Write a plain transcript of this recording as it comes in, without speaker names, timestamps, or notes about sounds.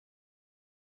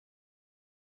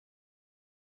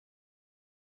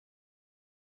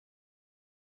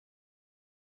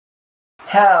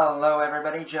Hello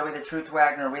everybody, Joey the Truth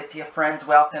Wagner with you. Friends,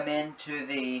 welcome into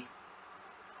the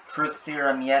Truth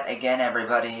Serum yet again,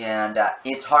 everybody. And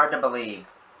it's hard to believe,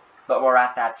 but we're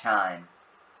at that time.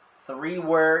 3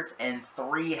 words and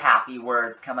 3 happy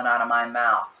words coming out of my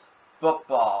mouth.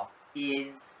 Football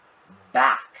is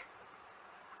back.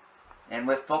 And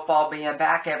with football being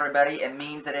back, everybody, it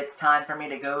means that it's time for me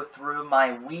to go through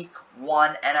my Week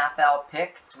 1 NFL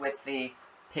picks with the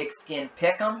Pigskin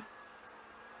Pick'em.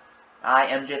 I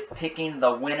am just picking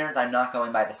the winners. I'm not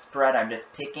going by the spread. I'm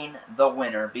just picking the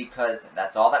winner because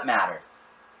that's all that matters,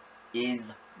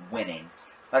 is winning.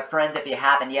 But friends, if you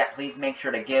haven't yet, please make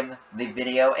sure to give the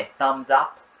video a thumbs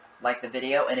up, like the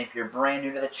video, and if you're brand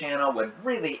new to the channel, would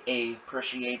really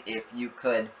appreciate if you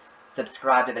could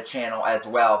subscribe to the channel as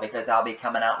well, because I'll be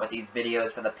coming out with these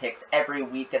videos for the picks every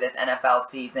week of this NFL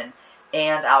season,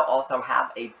 and I'll also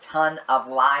have a ton of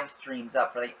live streams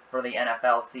up for the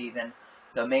NFL season.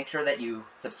 So make sure that you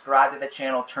subscribe to the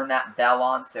channel, turn that bell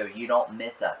on so you don't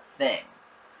miss a thing.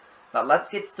 But let's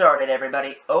get started,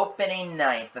 everybody. Opening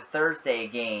night, the Thursday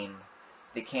game,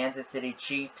 the Kansas City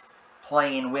Chiefs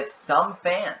playing with some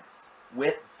fans.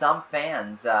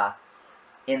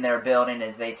 In their building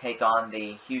as they take on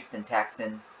the Houston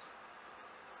Texans.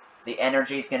 The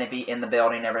energy is going to be in the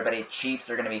building, everybody. Chiefs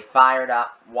are going to be fired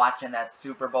up watching that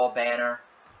Super Bowl banner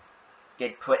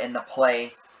get put into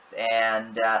place.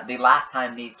 And the last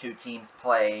time these two teams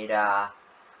played,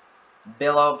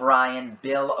 Bill O'Brien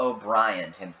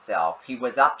himself, he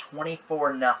was up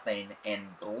 24-0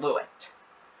 and blew it.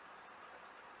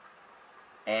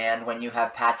 And when you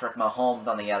have Patrick Mahomes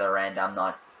on the other end, I'm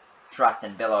not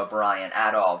trusting Bill O'Brien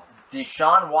at all.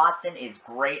 Deshaun Watson is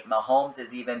great. Mahomes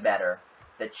is even better.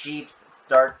 The Chiefs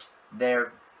start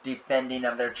their defending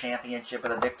of their championship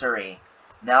with a victory.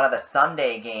 Now to the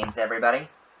Sunday games, everybody.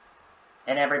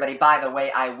 And everybody, by the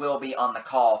way, I will be on the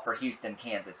call for Houston,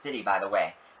 Kansas City, by the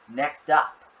way. Next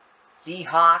up,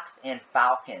 Seahawks and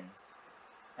Falcons.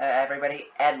 Everybody,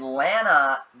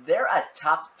 Atlanta, they're a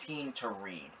tough team to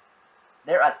read.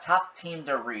 They're a tough team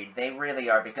to read. They really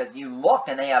are, because you look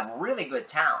and they have really good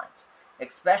talent,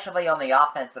 especially on the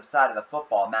offensive side of the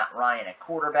football. Matt Ryan at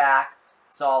quarterback,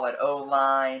 solid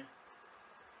O-line,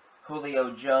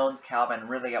 Julio Jones, Calvin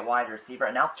Ridley at wide receiver,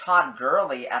 and now Todd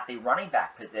Gurley at the running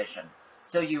back position.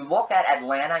 So you look at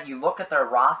Atlanta, you look at their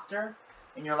roster,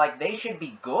 and you're like, they should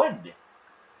be good.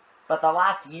 But the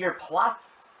last year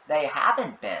plus, they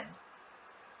haven't been.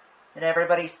 And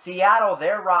everybody, Seattle,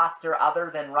 their roster,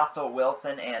 other than Russell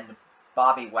Wilson and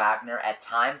Bobby Wagner, at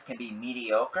times can be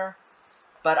mediocre.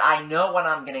 But I know what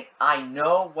I'm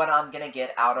gonna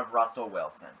get out of Russell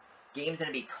Wilson. Game's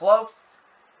gonna be close,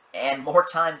 and more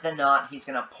times than not, he's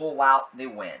gonna pull out the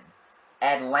win.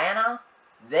 Atlanta,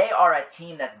 they are a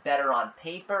team that's better on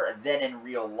paper than in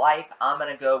real life. I'm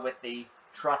going to go with the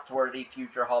trustworthy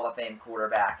future Hall of Fame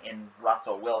quarterback in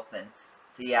Russell Wilson.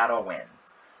 Seattle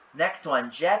wins. Next one,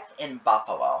 Jets in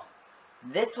Buffalo.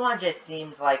 This one just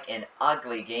seems like an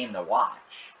ugly game to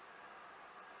watch.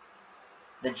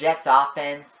 The Jets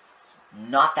offense,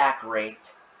 not that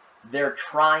great. They're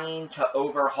trying to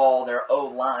overhaul their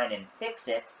O-line and fix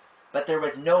it, but there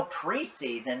was no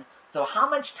preseason. So how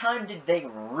much time did they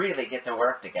really get to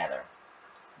work together?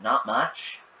 Not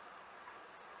much.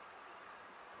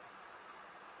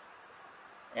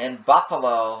 And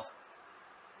Buffalo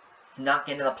snuck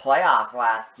into the playoffs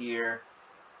last year,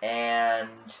 and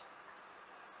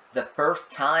the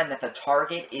first time that the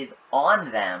target is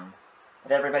on them.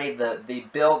 But everybody, the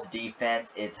Bills'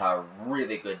 defense is a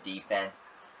really good defense.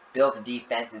 Bills'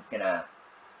 defense is going to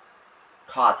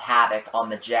cause havoc on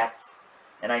the Jets.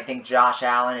 And I think Josh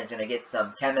Allen is going to get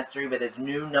some chemistry with his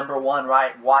new number 1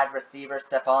 wide receiver,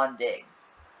 Stephon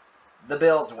Diggs. The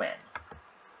Bills win.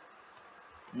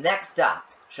 Next up,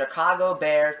 Chicago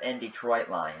Bears and Detroit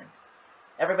Lions.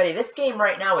 Everybody, this game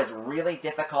right now is really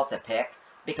difficult to pick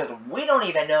because we don't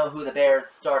even know who the Bears'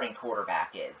 starting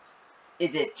quarterback is.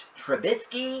 Is it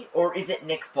Trubisky or is it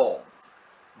Nick Foles?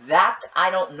 That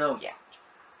I don't know yet.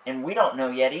 And we don't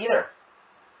know yet either.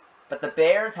 But the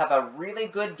Bears have a really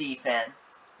good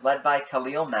defense, led by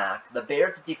Khalil Mack. The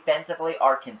Bears defensively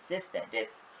are consistent.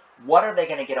 It's what are they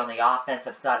going to get on the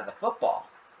offensive side of the football?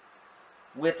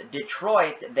 With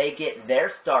Detroit, they get their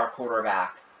star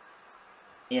quarterback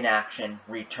in action,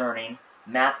 returning.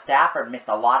 Matt Stafford missed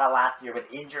a lot of last year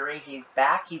with injury. He's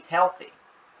back. He's healthy.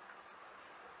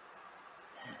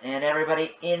 And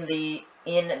everybody, in the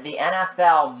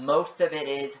NFL, most of it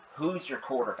is who's your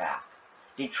quarterback.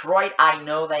 Detroit, I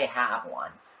know they have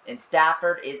one. And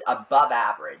Stafford is above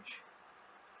average.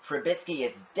 Trubisky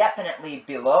is definitely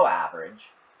below average.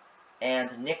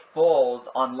 And Nick Foles,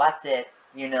 unless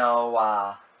it's,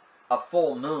 a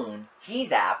full moon,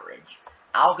 he's average.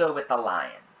 I'll go with the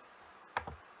Lions.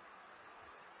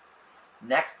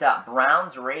 Next up,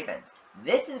 Browns-Ravens.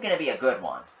 This is going to be a good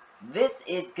one. This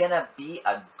is going to be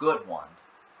a good one.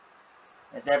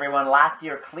 As everyone, last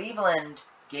year, Cleveland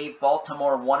gave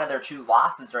Baltimore one of their 2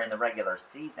 losses during the regular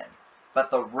season.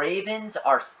 But the Ravens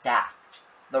are stacked.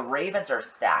 The Ravens are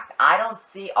stacked. I don't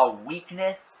see a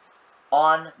weakness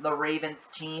on the Ravens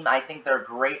team. I think they're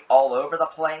great all over the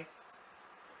place.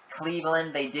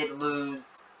 Cleveland, they did lose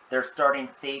their starting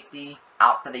safety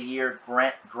out for the year,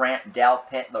 Grant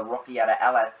Delpit, the rookie out of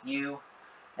LSU.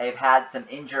 They've had some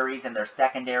injuries in their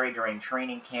secondary during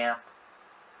training camp.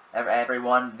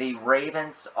 Everyone, the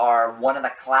Ravens are one of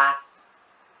the class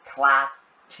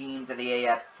teams of the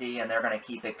AFC, and they're going to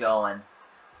keep it going.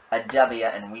 A W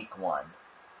in week 1.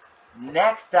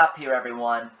 Next up here,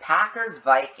 everyone,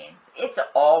 Packers-Vikings. It's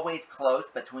always close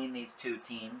between these 2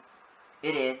 teams.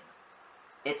 It is.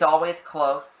 It's always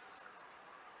close.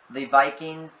 The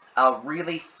Vikings, a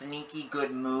really sneaky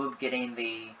good move getting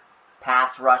the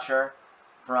pass rusher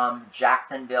from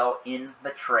Jacksonville in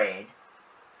the trade.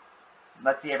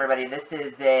 Let's see, everybody. This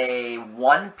is a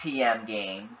 1 p.m.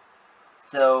 game.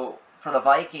 So, for the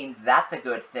Vikings, that's a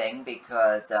good thing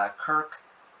because Kirk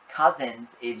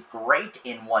Cousins is great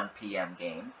in 1 p.m.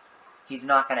 games. He's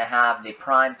not going to have the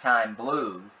primetime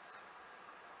blues.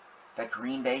 But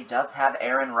Green Bay does have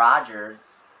Aaron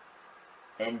Rodgers.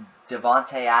 And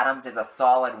Devontae Adams is a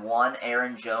solid 1.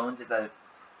 Aaron Jones is a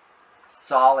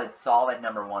solid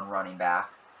number 1 running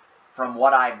back. From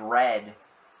what I've read,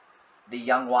 the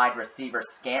young wide receiver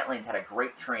Scantling's had a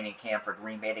great training camp for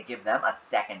Green Bay to give them a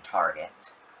second target.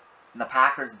 And the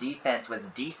Packers' defense was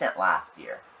decent last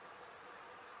year.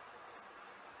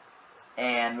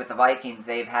 And with the Vikings,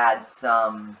 they've had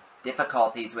some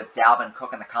difficulties with Dalvin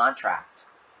Cook and the contract.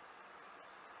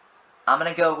 I'm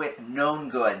going to go with known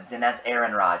goods, and that's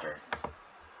Aaron Rodgers.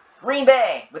 Green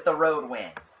Bay with the road win.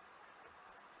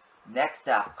 Next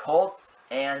up, Colts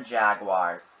and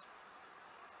Jaguars.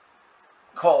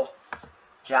 Colts.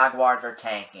 Jaguars are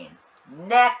tanking.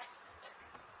 Next.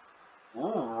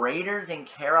 Ooh, Raiders in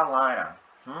Carolina.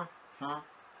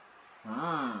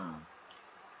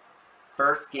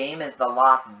 First game is the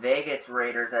Las Vegas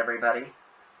Raiders, everybody.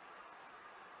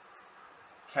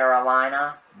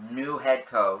 Carolina, new head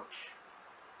coach.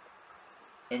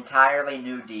 Entirely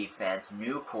new defense,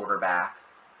 new quarterback.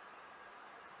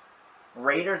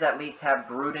 Raiders at least have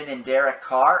Gruden and Derek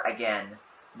Carr again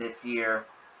this year.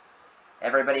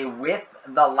 Everybody, with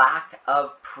the lack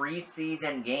of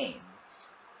preseason games,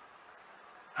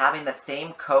 having the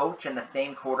same coach and the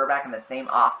same quarterback and the same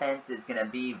offense is going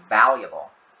to be valuable.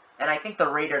 And I think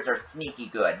the Raiders are sneaky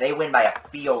good. They win by a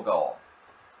field goal.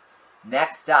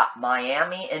 Next up,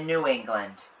 Miami and New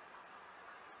England.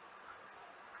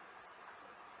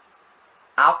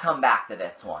 I'll come back to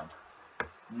this one.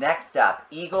 Next up,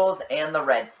 Eagles and the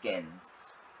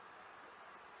Redskins.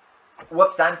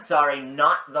 Whoops, I'm sorry,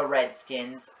 not the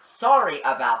Redskins. Sorry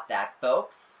about that,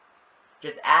 folks.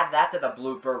 Just add that to the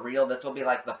blooper reel. This will be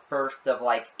like the first of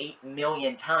like 8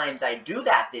 million times I do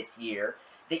that this year.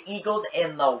 The Eagles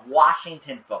and the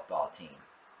Washington football team.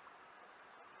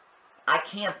 I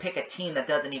can't pick a team that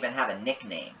doesn't even have a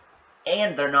nickname.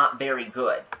 And they're not very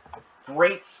good.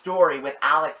 Great story with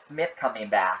Alex Smith coming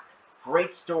back.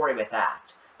 Great story with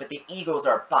that. But the Eagles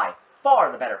are by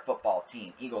far the better football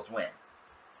team. Eagles win.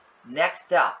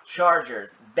 Next up,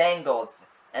 Chargers, Bengals,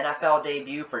 NFL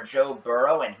debut for Joe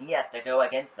Burrow, and he has to go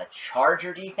against the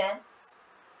Charger defense.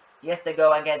 He has to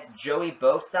go against Joey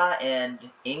Bosa and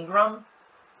Ingram.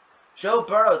 Joe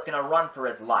Burrow is going to run for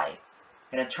his life.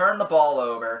 Going to turn the ball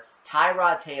over.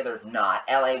 Tyrod Taylor's not.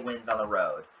 LA wins on the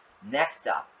road. Next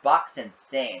up, Bucks and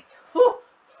Saints.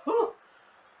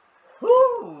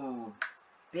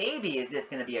 Baby, is this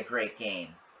going to be a great game.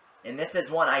 And this is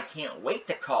one I can't wait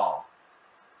to call.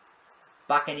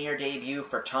 Buccaneer debut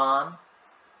for Tom.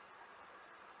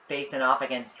 Facing off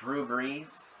against Drew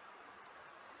Brees.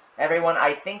 Everyone,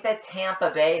 I think that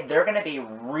Tampa Bay, they're going to be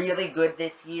really good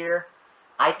this year.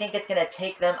 I think it's going to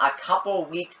take them a couple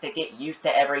weeks to get used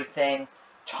to everything.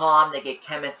 Tom to get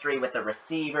chemistry with the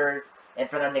receivers, and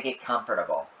for them to get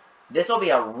comfortable. This will be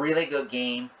a really good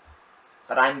game,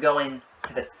 but I'm going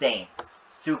to the Saints.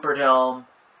 Superdome,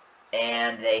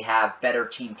 and they have better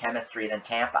team chemistry than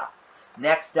Tampa.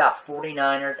 Next up,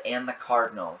 49ers and the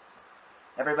Cardinals.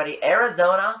 Everybody,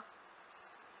 Arizona,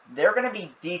 they're going to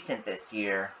be decent this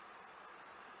year.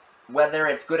 Whether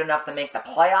it's good enough to make the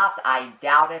playoffs, I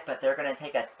doubt it, but they're going to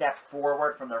take a step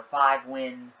forward from their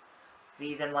 5-win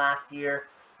season last year.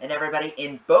 And everybody,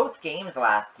 in both games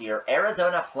last year,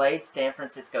 Arizona played San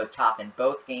Francisco tough in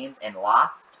both games and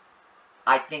lost.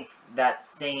 I think that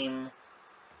same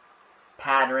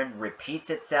pattern repeats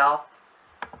itself.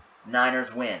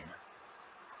 Niners win.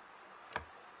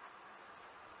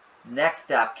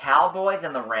 Next up, Cowboys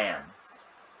and the Rams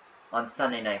on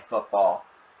Sunday Night Football.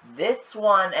 This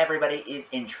one, everybody, is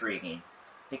intriguing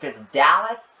because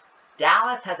Dallas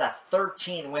has a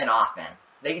 13-win offense.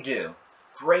 They do.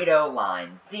 Great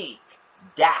O-line. Zeke,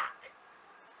 Dak,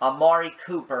 Amari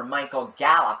Cooper, Michael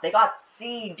Gallup. They got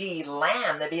C.D.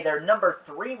 Lamb to be their number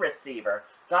 3 receiver.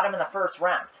 Got him in the first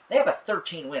round. They have a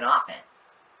 13-win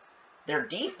offense. Their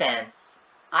defense,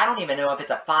 I don't even know if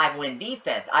it's a 5-win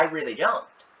defense. I really don't.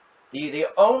 The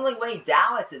only way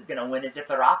Dallas is going to win is if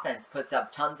their offense puts up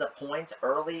tons of points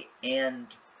early and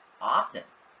often.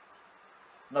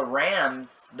 The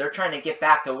Rams, they're trying to get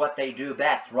back to what they do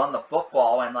best, run the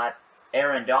football and let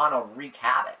Aaron Donald wreak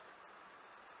havoc.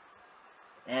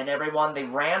 And everyone, the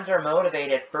Rams are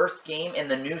motivated. First game in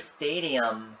the new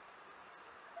stadium.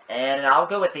 And I'll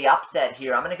go with the upset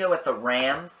here. I'm going to go with the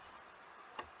Rams,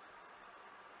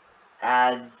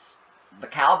 as the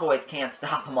Cowboys can't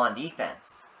stop them on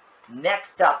defense.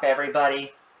 Next up,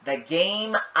 everybody, the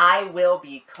game I will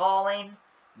be calling,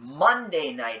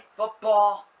 Monday Night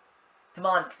Football. Come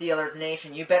on, Steelers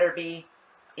Nation, you better be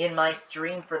in my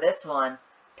stream for this one.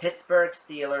 Pittsburgh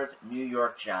Steelers, New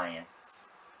York Giants.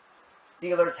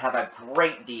 Steelers have a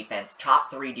great defense, top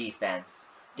 3 defense.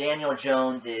 Daniel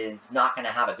Jones is not going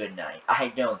to have a good night.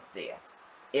 I don't see it.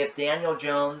 If Daniel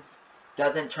Jones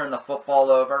doesn't turn the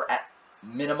football over at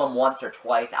minimum once or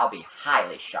twice, I'll be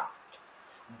highly shocked.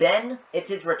 Then it's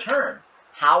his return.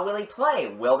 How will he play?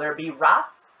 Will there be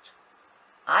rust?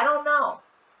 I don't know.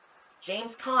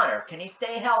 James Conner, can he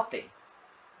stay healthy?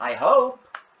 I hope.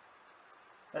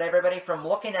 But everybody, from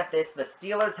looking at this, the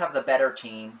Steelers have the better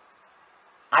team.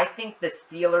 I think the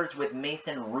Steelers with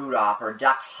Mason Rudolph or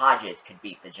Duck Hodges could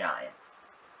beat the Giants.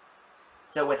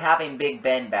 So with having Big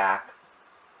Ben back,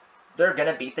 they're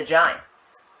going to beat the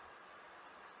Giants.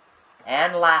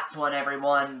 And last one,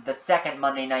 everyone, the second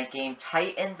Monday night game,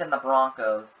 Titans and the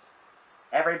Broncos.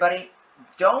 Everybody,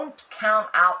 don't count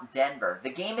out Denver.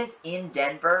 The game is in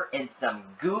Denver, and some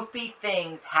goofy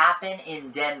things happen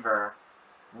in Denver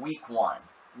week 1.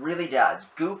 Really does.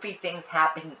 Goofy things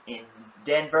happen in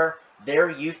Denver.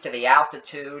 They're used to the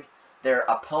altitude. Their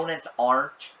opponents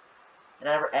aren't. And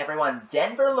everyone,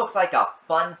 Denver looks like a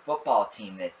fun football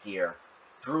team this year.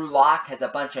 Drew Lock has a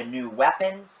bunch of new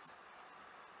weapons.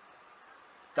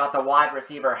 Got the wide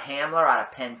receiver Hamler out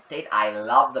of Penn State. I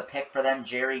love the pick for them.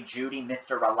 Jerry Jeudy,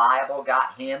 Mr. Reliable,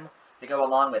 got him to go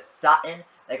along with Sutton.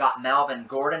 They got Melvin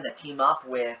Gordon to team up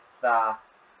with the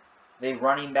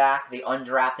running back, the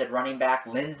undrafted running back,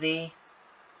 Lindsey.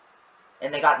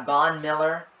 And they got Von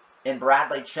Miller and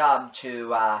Bradley Chubb to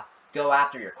go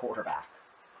after your quarterback.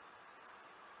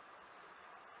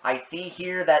 I see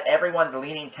here that everyone's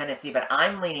leaning Tennessee, but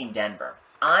I'm leaning Denver.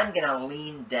 I'm going to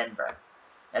lean Denver.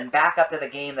 And back up to the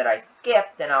game that I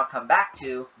skipped, and I'll come back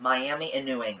to Miami and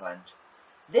New England.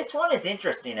 This one is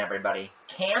interesting, everybody.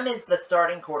 Cam is the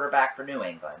starting quarterback for New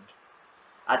England.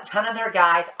 A ton of their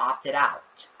guys opted out.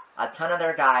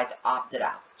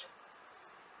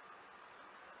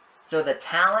 So the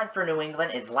talent for New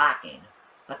England is lacking.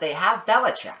 But they have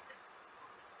Belichick.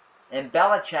 And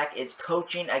Belichick is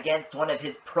coaching against one of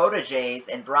his proteges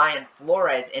in Brian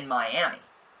Flores in Miami.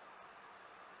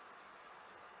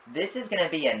 This is going to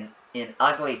be an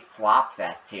ugly slop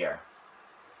fest here.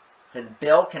 Because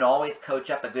Bill can always coach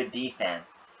up a good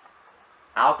defense.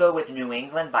 I'll go with New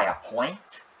England by a point.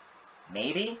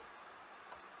 Maybe?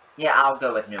 Yeah, I'll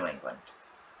go with New England.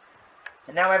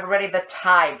 And now everybody, the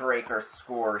tiebreaker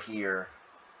score here.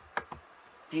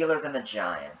 Steelers and the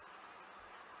Giants.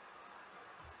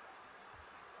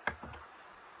 I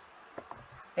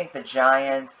think the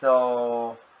Giants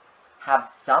will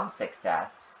have some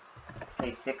success.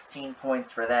 Say 16 points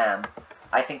for them.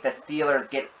 I think the Steelers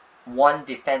get 1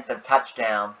 defensive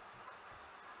touchdown.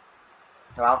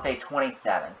 So I'll say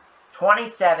 27.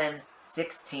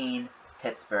 27-16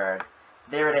 Pittsburgh.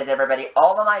 There it is, everybody.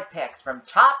 All of my picks from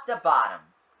top to bottom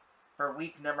for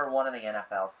week number 1 of the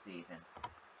NFL season.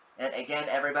 And again,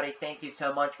 everybody, thank you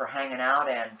so much for hanging out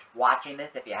and watching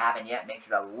this. If you haven't yet, make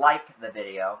sure to like the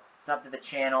video, sub to the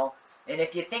channel. And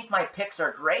if you think my picks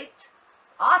are great,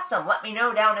 awesome, let me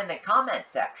know down in the comment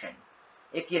section.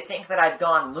 If you think that I've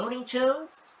gone Looney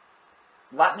Tunes,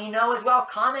 let me know as well.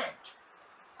 Comment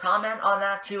on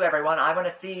that too, everyone. I want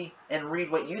to see and read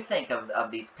what you think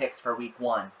of these picks for week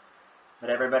 1. But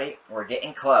everybody, we're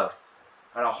getting close.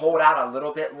 Gotta hold out a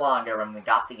little bit longer when we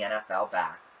got the NFL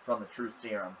back. From the Truth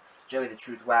Serum, Joey the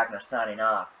Truth Wagner signing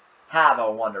off. Have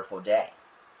a wonderful day.